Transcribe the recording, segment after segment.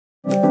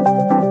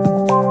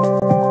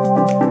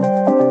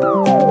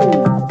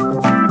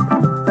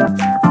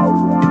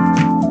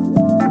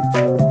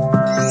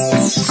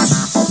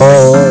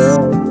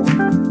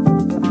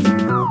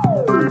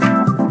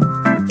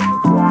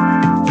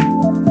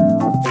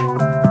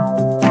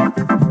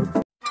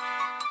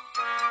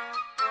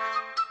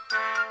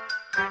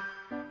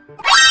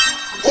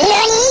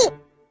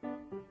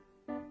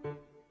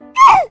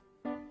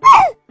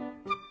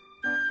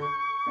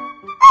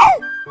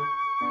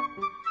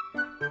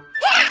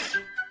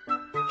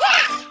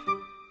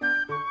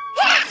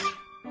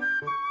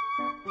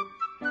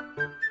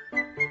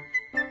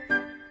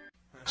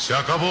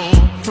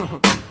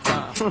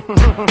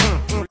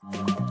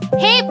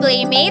Hey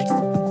Playmates!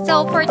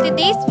 So for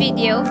today's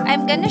video,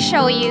 I'm gonna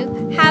show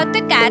you how to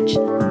catch,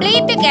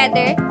 play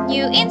together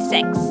new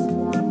insects.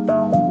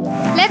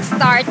 Let's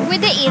start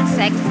with the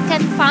insects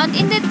can found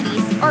in the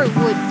trees or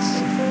woods.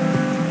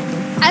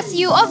 As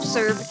you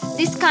observe,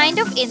 this kind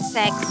of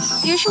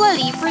insects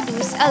usually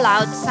produce a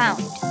loud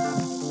sound.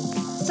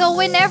 So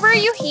whenever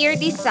you hear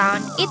this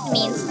sound, it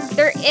means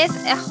there is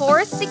a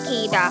horse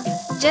cicada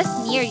just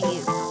near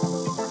you.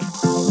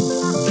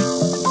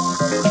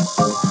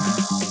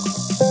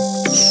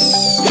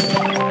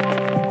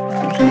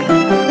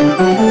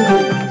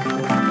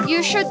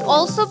 You should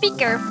also be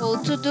careful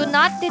to do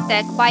not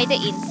detect by the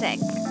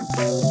insect.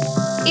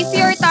 If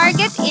your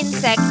target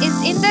insect is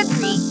in the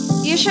tree,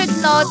 you should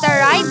know the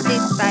right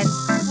distance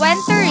when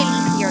to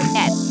release your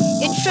net.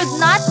 It should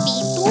not be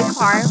too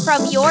far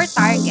from your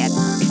target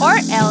or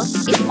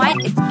else it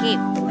might escape.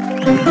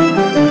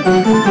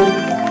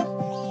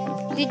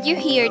 Did you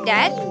hear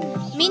that?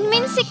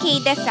 Min-min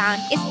cicada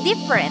sound is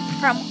different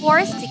from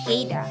horse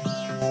cicada.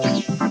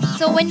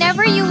 So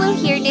whenever you will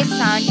hear this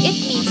sound, it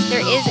means there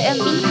is a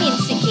min-min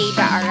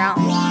cicada around.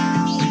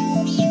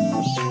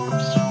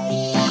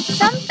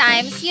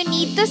 Sometimes you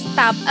need to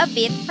stop a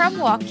bit from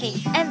walking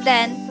and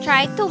then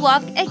try to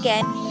walk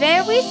again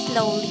very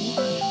slowly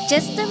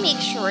just to make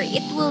sure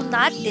it will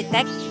not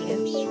detect you.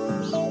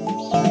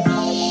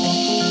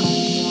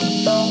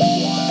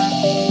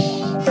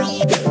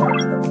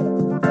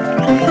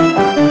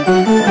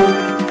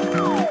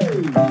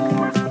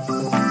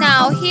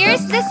 Now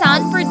here's the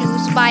sound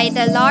produced by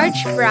the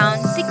large brown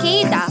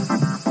cicada.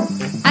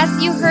 As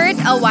you heard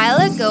a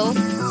while ago,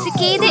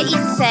 cicada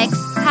insects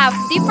have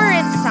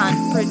different sound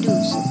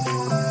produced.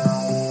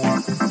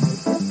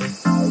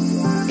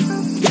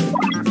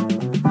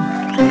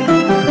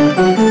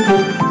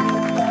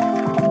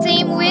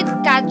 Same with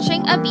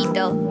catching a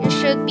beetle, you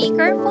should be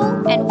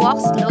careful and walk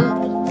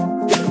slowly.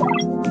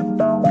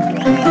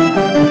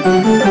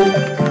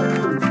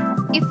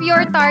 If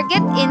your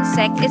target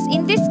insect is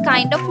in this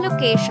kind of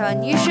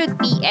location, you should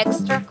be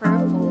extra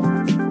careful.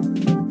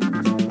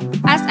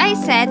 As I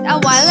said a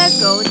while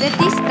ago, the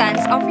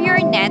distance of your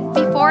net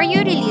before you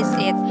release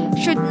it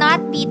should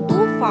not be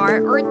too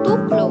far or too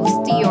close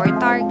to your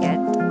target.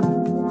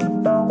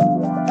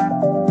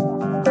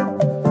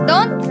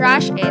 Don't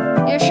rush it.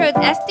 You should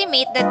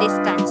estimate the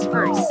distance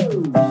first.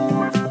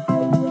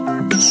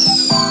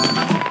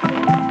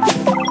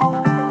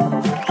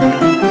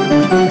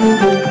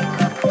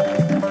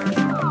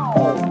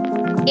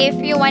 If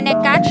you wanna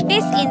catch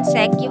this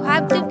insect, you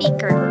have to be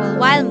careful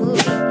while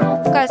moving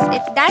because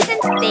it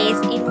doesn't stay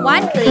in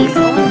one place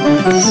only.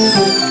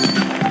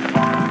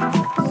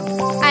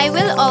 I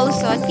will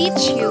also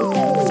teach you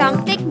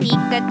some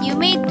technique that you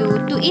may do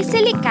to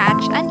easily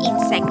catch an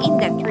insect in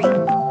the tree.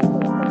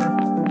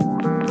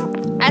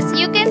 As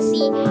you can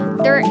see,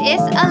 there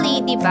is a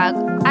ladybug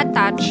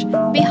attached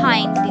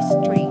behind this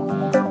tree.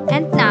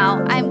 And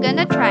now, I'm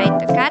gonna try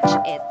to catch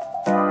it.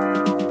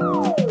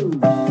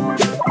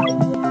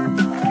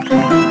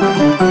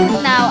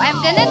 Now, I'm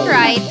gonna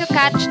try to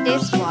catch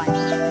this one.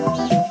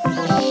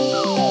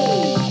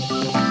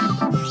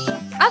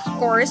 Of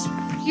course,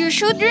 you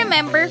should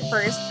remember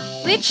first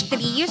which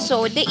tree you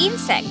saw the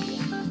insect.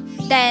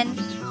 Then,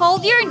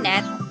 hold your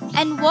net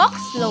and walk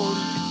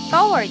slowly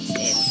towards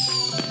it.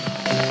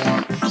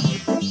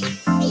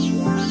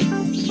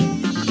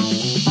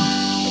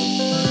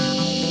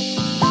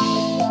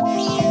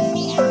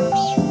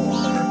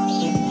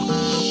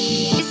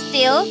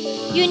 Still,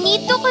 you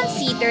need to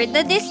consider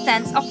the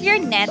distance of your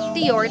net to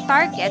your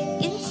target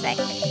insect.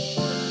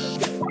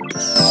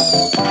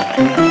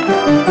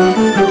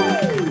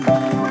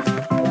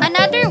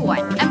 Another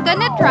one, I'm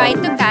gonna try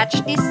to catch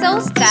this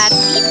Golden Stag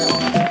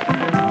Beatle.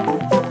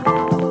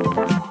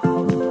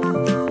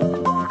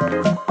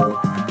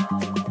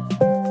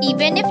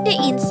 Even if the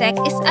insect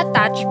is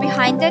attached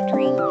behind the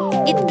tree,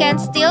 it can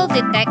still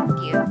detect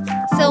you.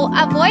 So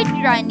avoid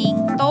running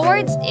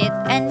towards it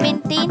and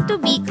maintain to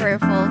be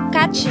careful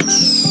catching it.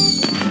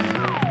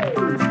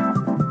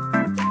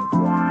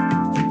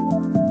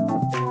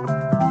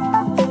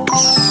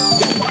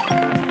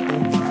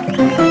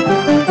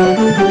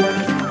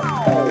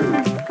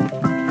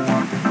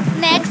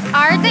 Next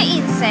are the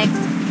insects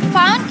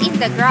found in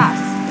the grass.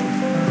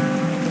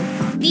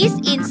 This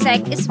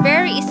insect is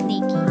very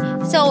sneaky,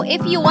 so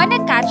if you wanna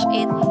catch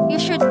it, you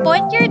should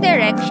point your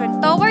direction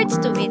towards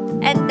to it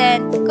and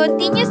then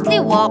continuously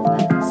walk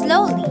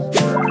slowly.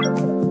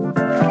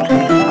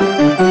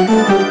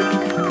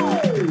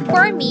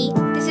 For me,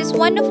 this is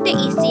one of the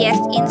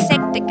easiest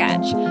insect to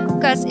catch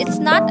because it's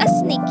not as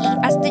sneaky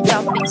as the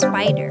jumping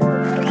spider.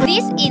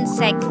 This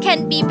insect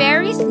can be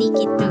very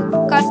sneaky too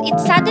because it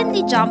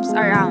suddenly jumps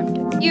around.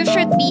 You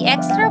should be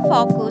extra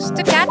focused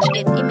to catch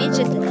it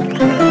immediately.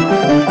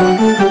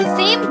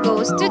 Same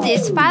goes to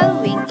these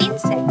following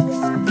insects.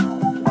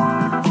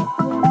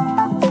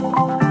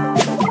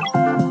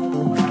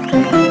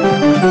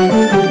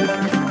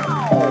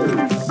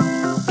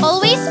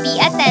 Always be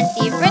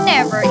attentive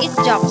whenever it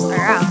jumps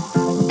around.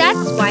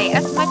 That's why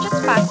as much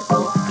as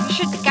possible, you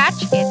should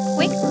catch it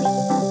quickly.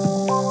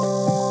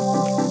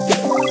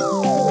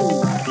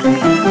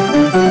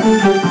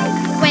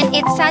 When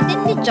it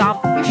suddenly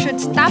jumps, you should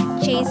stop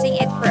chasing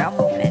it for a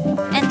moment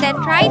and then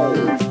try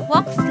to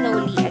walk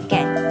slowly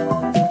again.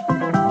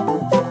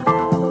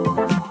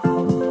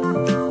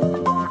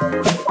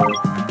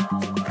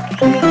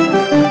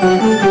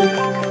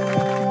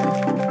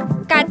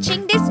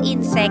 Catching this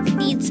insect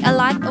needs a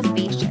lot of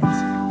patience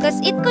because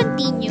it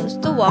continues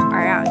to walk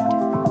around.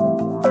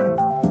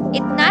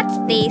 It not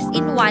stays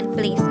in one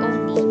place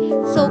only,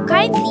 so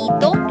kindly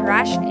don't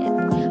rush it.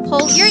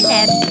 Hold your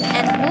net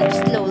and move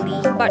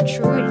slowly but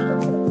surely.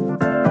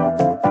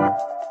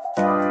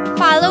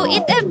 Follow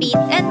it a bit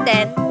and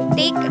then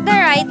take the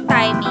right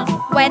timing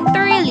when to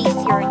release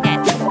your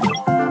net.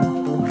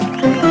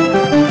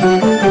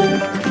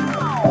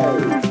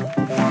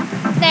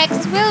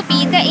 Next will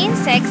be the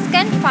insects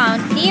can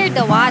found near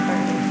the water.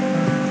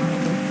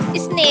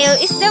 Snail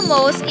is the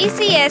most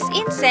easiest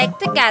insect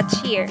to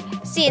catch here.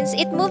 Since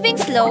it's moving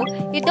slow,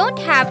 you don't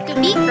have to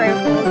be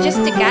careful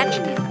just to catch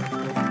it.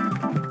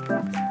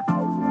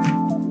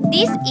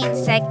 This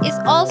insect is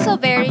also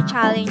very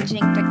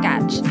challenging to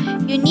catch.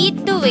 You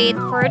need to wait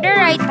for the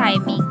right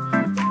timing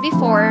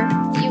before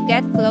you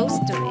get close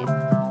to it.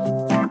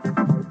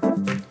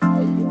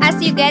 As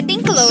you're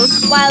getting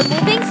close while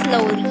moving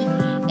slowly,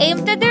 aim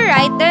to the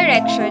right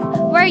direction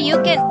where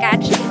you can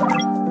catch it.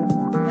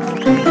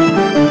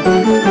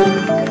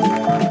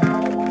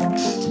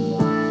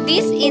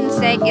 This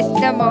insect is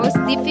the most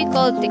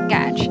difficult to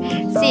catch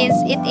since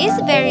it is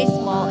very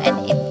small and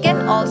it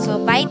can also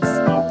bite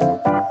you.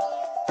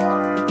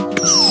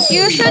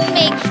 You should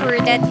make sure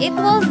that it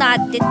will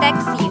not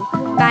detect you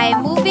by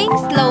moving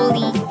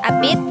slowly a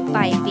bit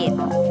by bit.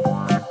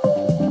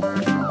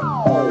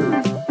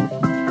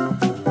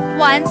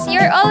 Once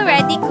you're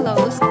already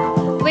close,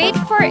 wait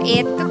for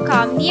it to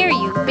come near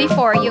you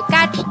before you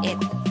catch it.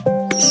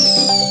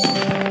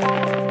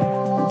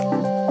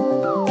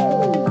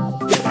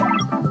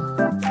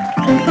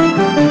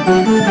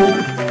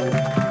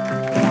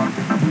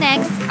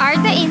 Next are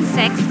the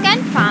insects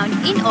can found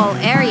in all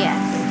areas.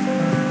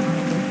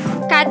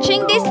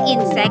 Catching this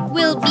insect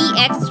will be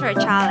extra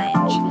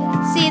challenge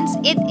since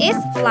it is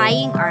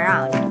flying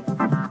around.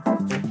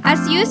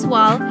 As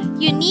usual,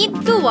 you need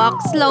to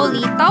walk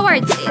slowly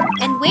towards it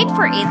and wait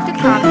for it to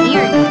come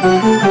near you.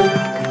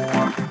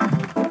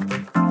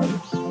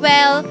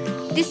 Well,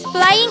 these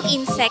flying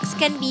insects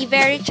can be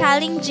very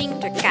challenging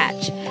to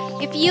catch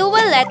if you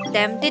will let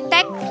them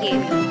detect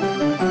you.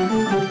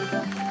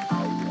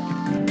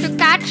 To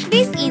catch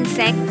this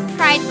insect,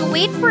 try to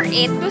wait for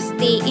it to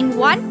stay in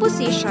one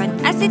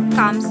position as it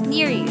comes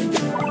near you.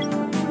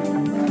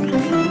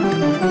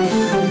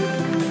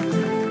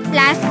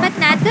 Last but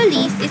not the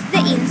least is the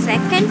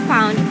insect can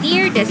found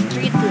near the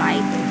street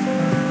light.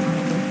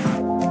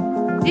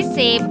 The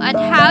same on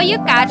how you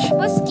catch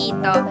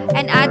mosquito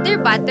and other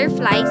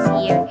butterflies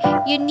here,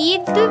 you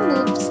need to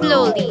move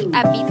slowly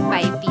a bit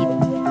by bit.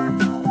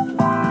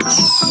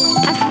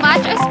 As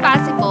much as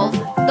possible,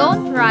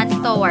 don't run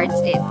towards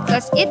it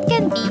because it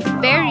can be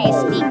very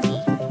sneaky.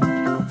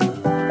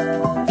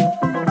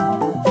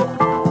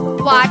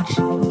 Watch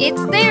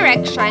its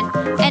direction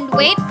and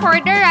wait for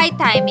the right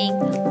timing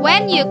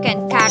when you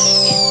can catch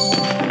it.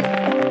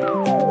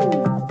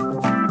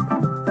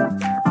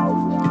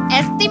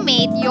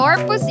 Estimate your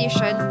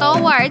position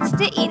towards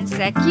the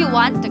insect you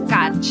want to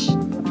catch.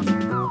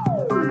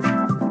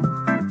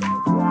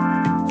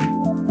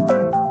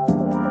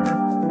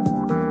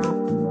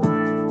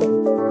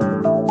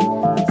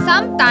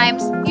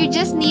 Sometimes, you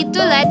just need to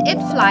let it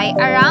fly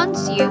around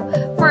you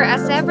for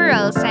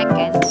several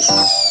seconds.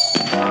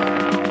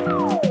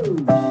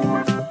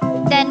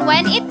 Then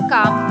when it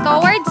comes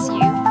towards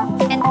you,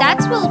 and that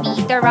will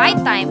be the right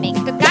timing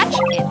to catch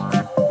it.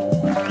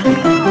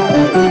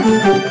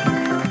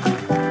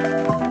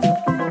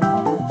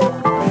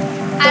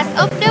 As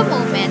of the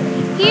moment,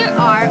 here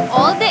are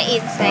all the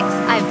insects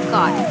I've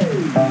caught.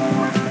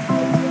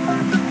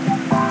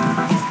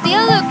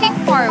 Still looking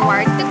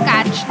forward to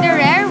catch the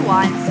rare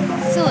ones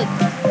soon.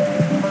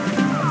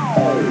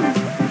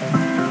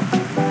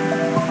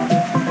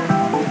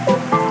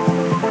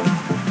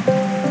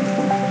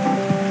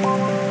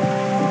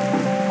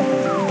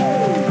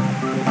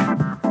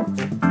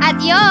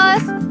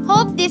 Adios!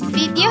 Hope this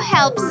video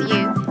helps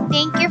you.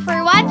 Thank you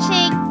for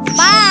watching.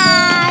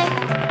 Bye!